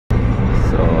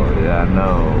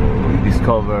now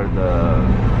discovered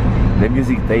the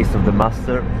music taste of the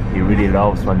master. He really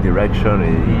loves One Direction.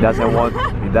 He doesn't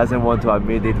want to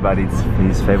admit it, but it's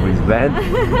his favorite band.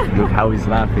 Look how he's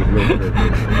laughing. Look.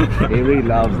 He really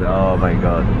loves them. Oh my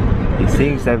god. He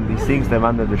sings them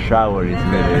under the shower. It's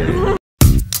really...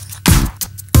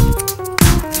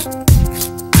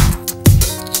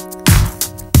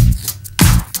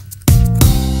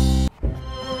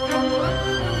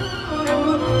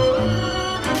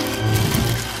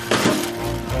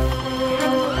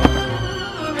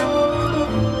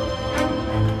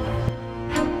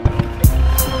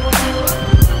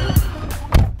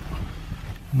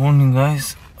 Morning,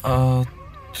 guys.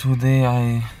 Today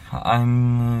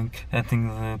I'm getting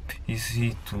the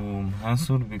PC to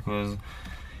Mansur because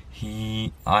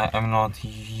I'm not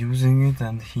using it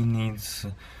and he needs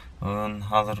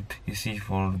another PC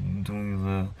for doing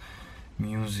the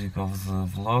music of the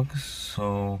vlogs.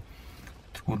 So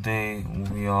today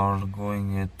we are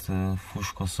going at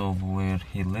Fushkosov where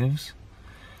he lives,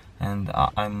 and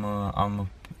I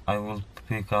will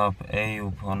pick up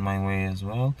Ayub on my way as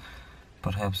well.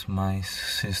 Perhaps my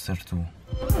sister too.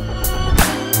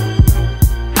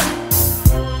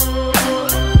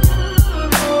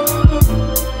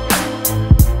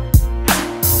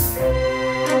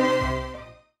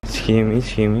 It's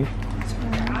him.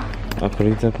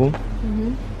 Acredita acum?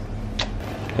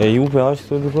 Ayub, pe azi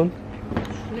tot după?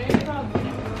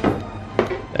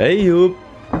 Ayub!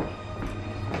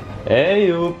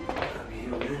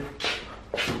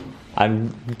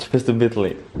 I'm just a bit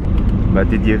late. But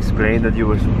did you explain that you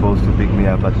were supposed to pick me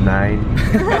up at 9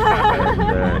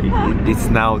 and it's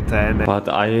now 10? But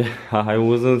I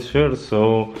wasn't sure,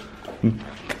 so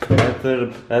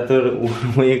better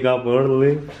wake up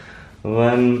early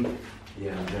than...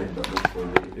 Yeah, I'm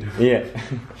yeah.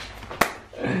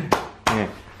 Yeah,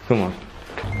 come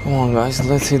on guys,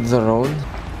 let's hit the road.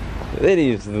 That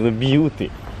is the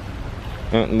beauty.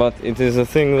 But it is a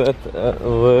thing that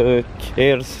the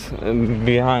chairs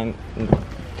behind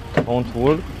won't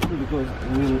work because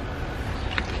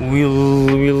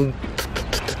we'll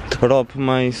drop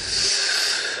my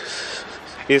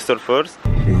sister first.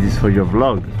 Is this for your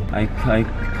vlog? I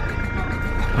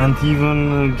can't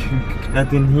even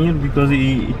get in here because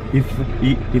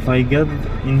if I get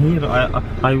in here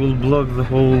I will block the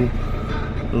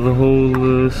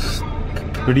whole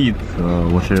street. So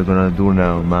what are you gonna do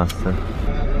now, master?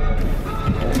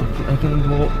 I can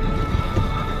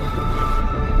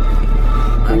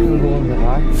go on the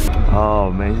right. Oh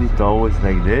man, is it always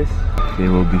like this? It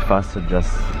will be faster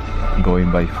just going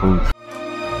by foot.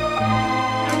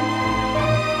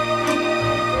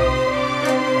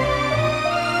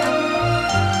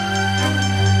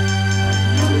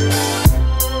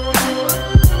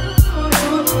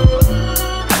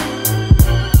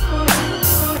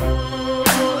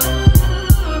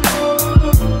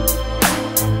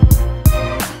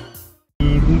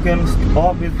 You can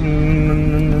stop it.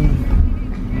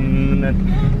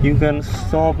 You can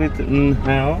stop it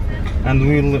now, and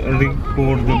we'll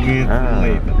record a bit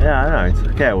later. Yeah, no, it's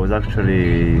okay. I was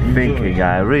actually thinking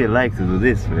I really like to do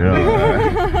this, you know.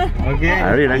 Okay.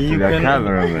 I really like to be a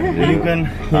cameraman.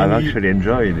 I've actually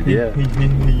enjoyed it. Yeah. You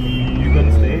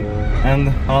can stay,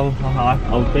 and I'll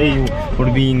pay you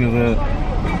for being the.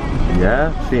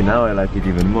 Yeah. See, now I like it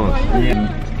even more. Yeah.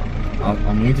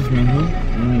 Am muitos menu.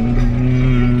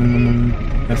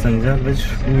 Esta já vejo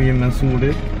que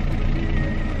Mansur.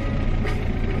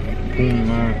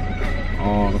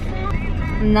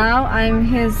 Now I'm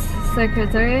his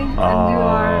secretary and you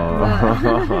are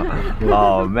the...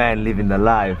 Oh man, living the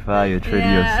life, you treat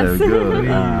yourself good.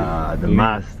 The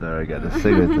master, get the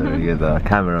secretary, get the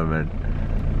cameraman.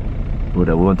 Would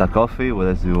I want a coffee? What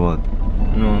else do you want?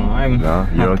 No, No?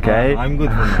 You're okay? I'm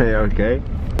good for You're okay?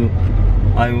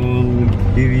 I will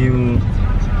give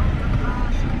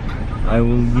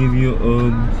you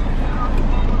a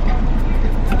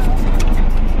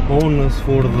bonus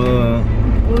for the...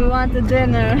 We want a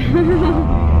dinner.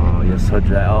 Oh, you're so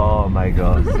generous. Oh my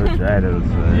god, so generous,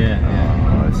 man. Yeah.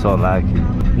 Oh, I'm so lucky.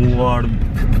 You are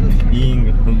being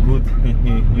a good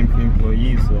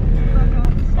employee, so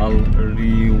I'll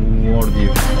reward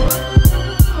you.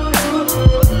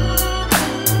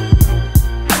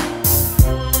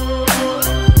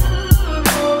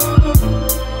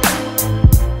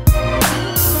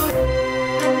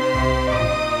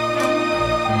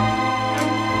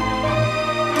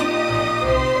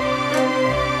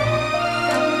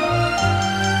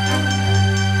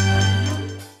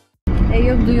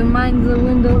 Do you mind the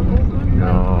window open?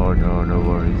 No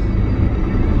worries.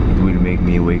 It will make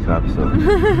me wake up, so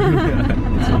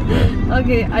it's okay.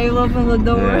 Okay, I will open the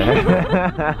door.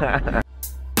 Yeah.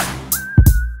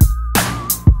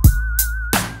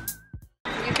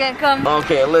 can come.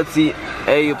 Okay, let's see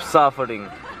Eyüp suffering.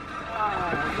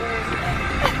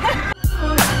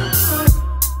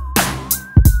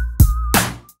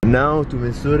 Now to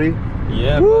Missouri.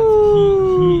 Yeah,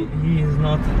 but he is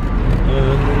not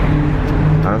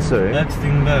Answering.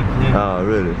 texting back. Yeah. Oh,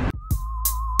 really?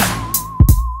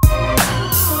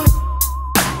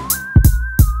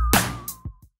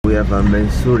 We have a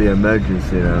Missouri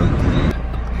emergency now.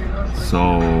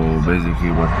 So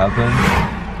basically what happened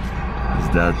is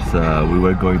that we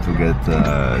were going to get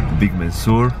the big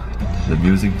Mansour, the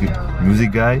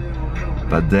music guy,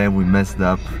 but then we messed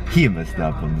up, he messed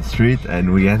up on the street,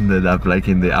 and we ended up like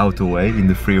in the autoway, in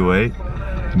the freeway,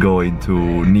 going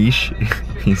to Niš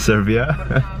in Serbia.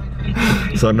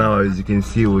 So now, as you can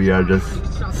see, we are just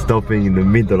stopping in the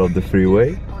middle of the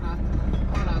freeway,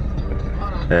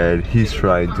 and he's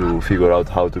trying to figure out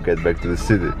how to get back to the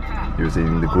city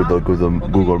using the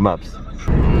Google Maps.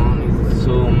 It's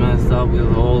so messed up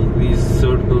with all these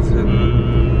circles and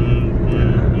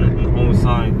whole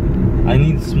sign. I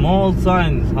need small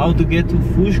signs how to get to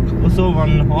Fush, Kosovo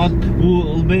and how to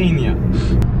Albania.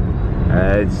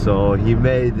 And so he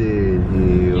made it.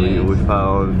 We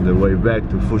found the way back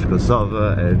to Fush,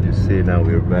 Kosovo, and you see now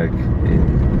we're back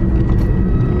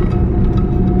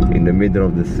in the middle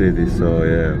of the city. So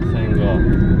yeah. Thank God.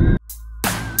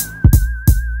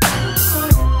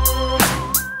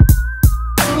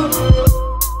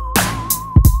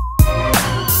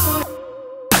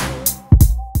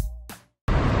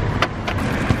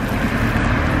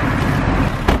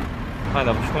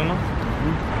 Hayda puşkoyna.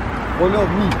 Follow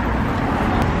me.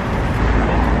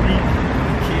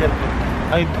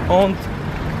 I don't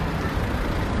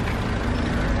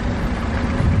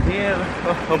care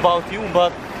about you,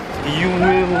 but you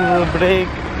will break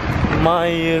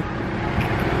my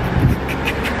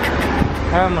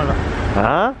camera.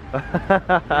 Huh?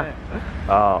 Yeah.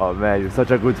 Oh man, you're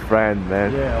such a good friend,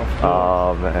 man. Yeah, of course.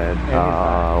 Oh man.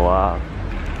 Oh wow.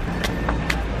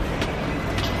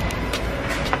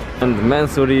 And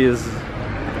Mansouri is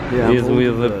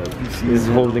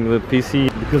holding the PC.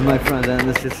 Because my friend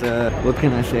Enes is, what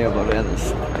can I say about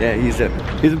Enes? Yeah, he's a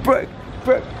prick.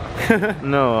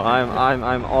 No,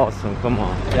 I'm awesome. Come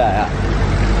on. Yeah.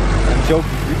 I'm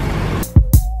joking.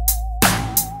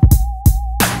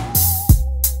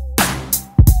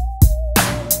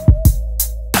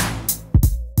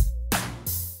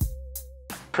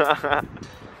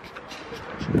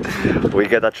 We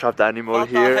got a trapped animal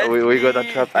here. We got a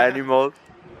trapped animal.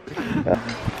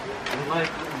 Like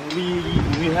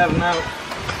we have now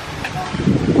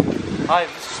 5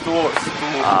 stores to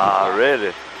move. Ah,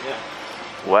 really? Yeah.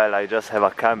 Well, I just have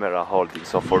a camera holding,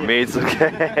 so for me it's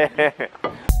okay.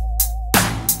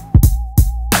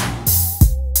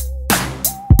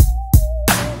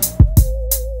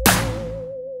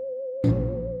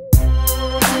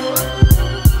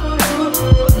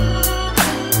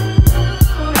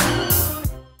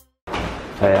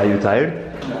 Hey, are you tired?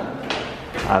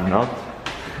 I'm not.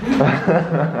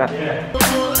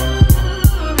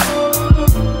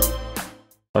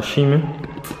 Sashimi.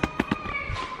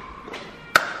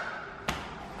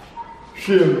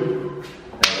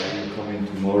 I'm coming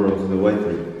tomorrow to the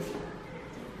wedding.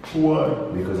 Why?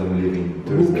 Because I'm leaving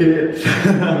Who Thursday. cares?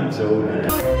 I'm joking.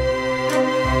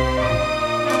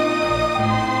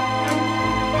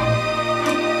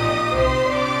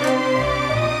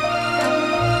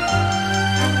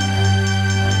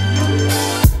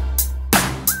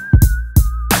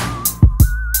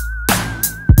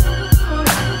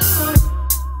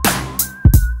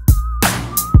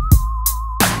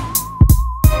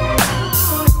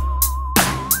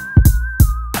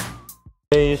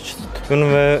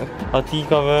 Çıkın ve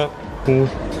Atika ve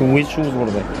Kuviçuz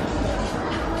burada.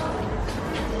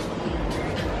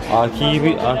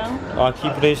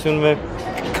 Aki presun ve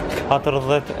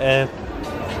hatırlat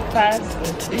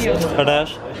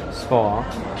crash score.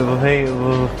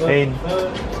 They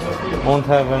won't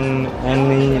have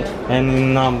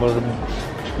any number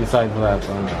besides that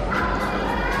one.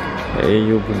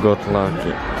 You got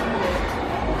lucky.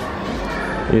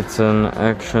 It's an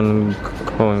action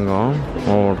going on,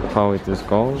 or how it is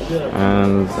called,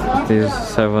 and it is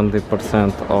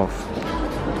 70% off.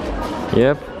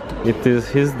 Yep, it is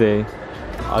his day.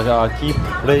 Aqui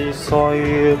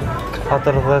preções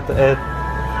hatırlat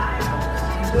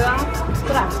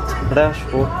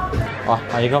Dashboard.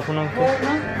 Aí kapının ki.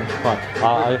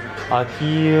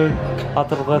 Aqui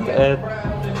hatırlat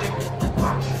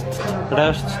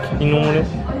Rest numune.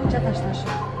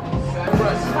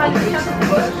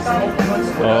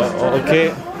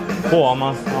 Okay. Po,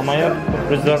 ama ja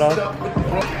prezdorat.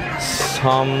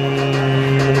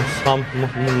 some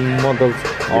models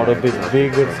are a bit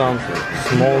bigger, some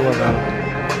smaller, and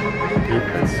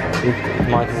it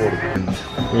might work.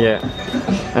 Yeah,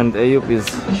 and Ayub is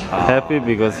happy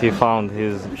because he found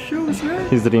his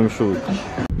dream shoe.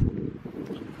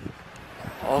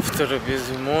 After a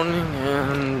busy morning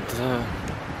and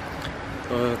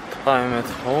time at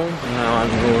home, now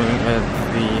I'm going at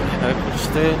the Hackers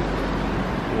Day,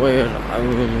 where I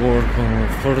will work on the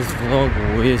first vlog,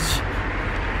 which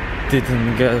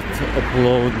didn't get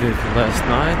uploaded last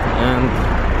night, and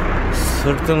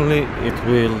certainly it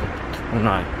will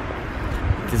tonight.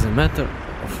 It is a matter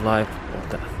of life or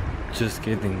death. Just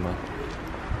kidding, but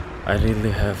I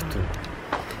really have to.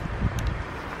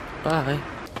 Bye.